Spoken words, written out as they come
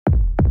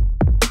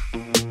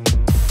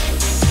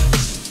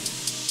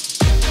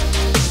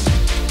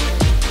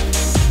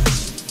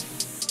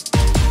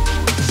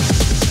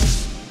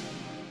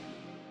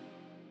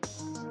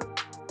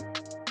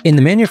In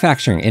the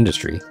manufacturing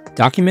industry,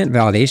 document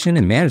validation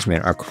and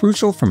management are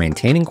crucial for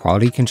maintaining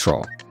quality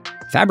control.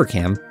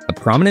 Fabricam, a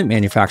prominent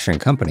manufacturing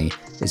company,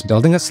 is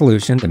building a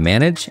solution to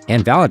manage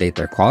and validate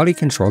their quality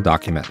control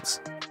documents.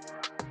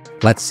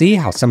 Let's see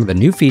how some of the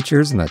new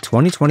features in the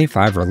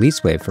 2025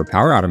 release wave for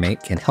Power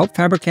Automate can help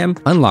Fabricam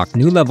unlock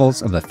new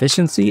levels of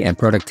efficiency and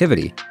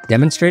productivity,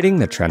 demonstrating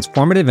the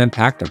transformative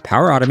impact of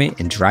Power Automate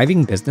in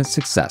driving business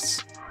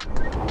success.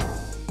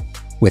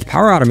 With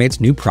Power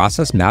Automate's new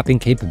process mapping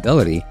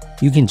capability,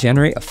 you can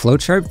generate a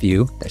flowchart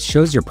view that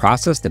shows your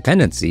process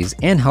dependencies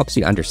and helps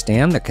you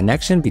understand the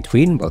connection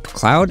between both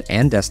cloud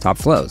and desktop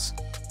flows.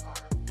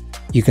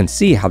 You can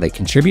see how they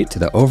contribute to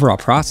the overall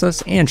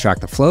process and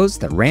track the flows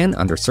that ran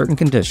under certain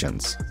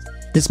conditions.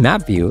 This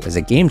map view is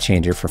a game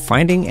changer for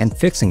finding and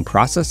fixing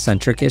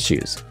process-centric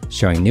issues,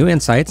 showing new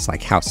insights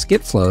like how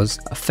skip flows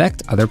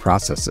affect other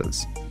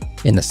processes.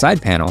 In the side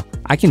panel,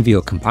 I can view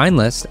a combined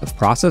list of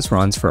process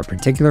runs for a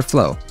particular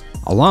flow,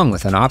 along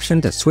with an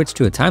option to switch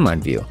to a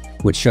timeline view,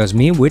 which shows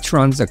me which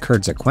runs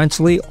occurred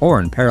sequentially or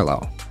in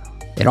parallel.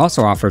 It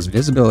also offers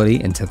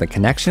visibility into the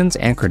connections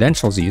and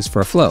credentials used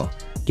for a flow,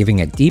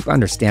 giving a deep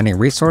understanding of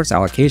resource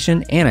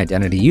allocation and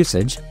identity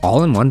usage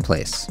all in one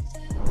place.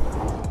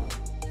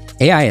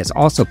 AI is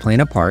also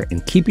playing a part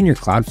in keeping your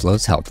cloud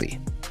flows healthy.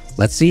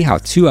 Let's see how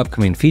two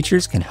upcoming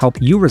features can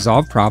help you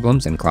resolve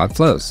problems in cloud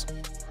flows.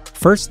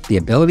 First, the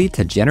ability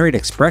to generate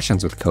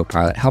expressions with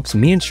Copilot helps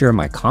me ensure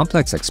my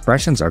complex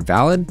expressions are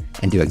valid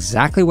and do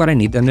exactly what I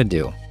need them to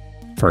do.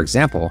 For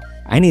example,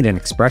 I need an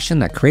expression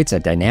that creates a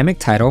dynamic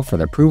title for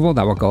the approval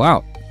that will go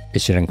out.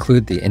 It should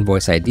include the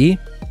invoice ID,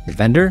 the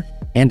vendor,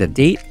 and a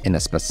date in a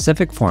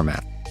specific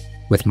format.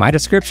 With my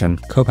description,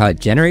 Copilot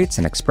generates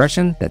an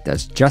expression that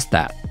does just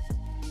that.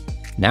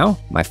 Now,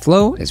 my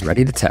flow is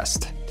ready to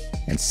test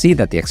and see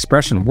that the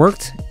expression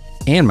worked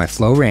and my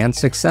flow ran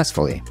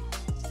successfully.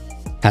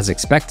 As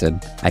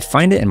expected, I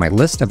find it in my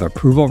list of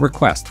approval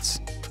requests,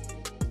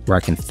 where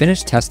I can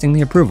finish testing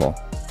the approval.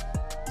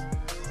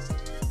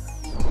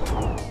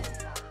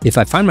 If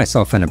I find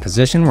myself in a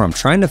position where I'm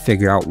trying to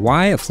figure out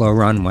why a flow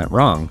run went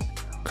wrong,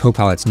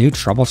 Copilot's new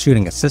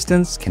troubleshooting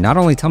assistance can not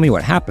only tell me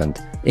what happened,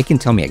 it can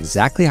tell me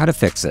exactly how to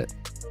fix it.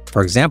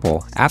 For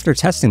example, after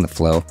testing the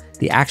flow,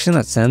 the action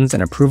that sends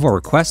an approval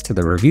request to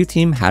the review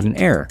team had an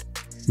error.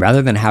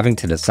 Rather than having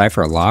to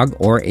decipher a log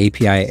or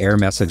API error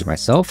message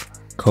myself,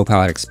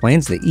 Copilot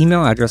explains the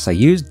email address I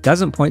used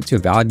doesn't point to a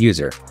valid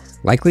user,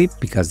 likely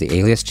because the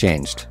alias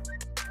changed.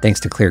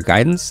 Thanks to clear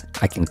guidance,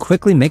 I can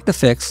quickly make the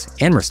fix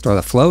and restore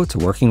the flow to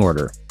working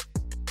order.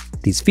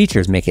 These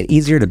features make it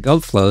easier to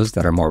build flows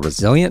that are more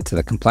resilient to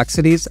the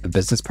complexities of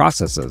business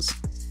processes.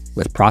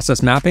 With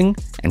process mapping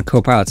and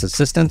Copilot's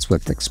assistance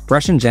with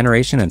expression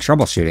generation and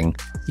troubleshooting,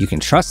 you can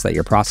trust that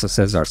your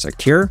processes are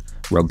secure,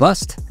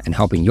 robust, and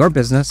helping your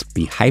business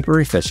be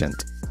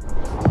hyper-efficient.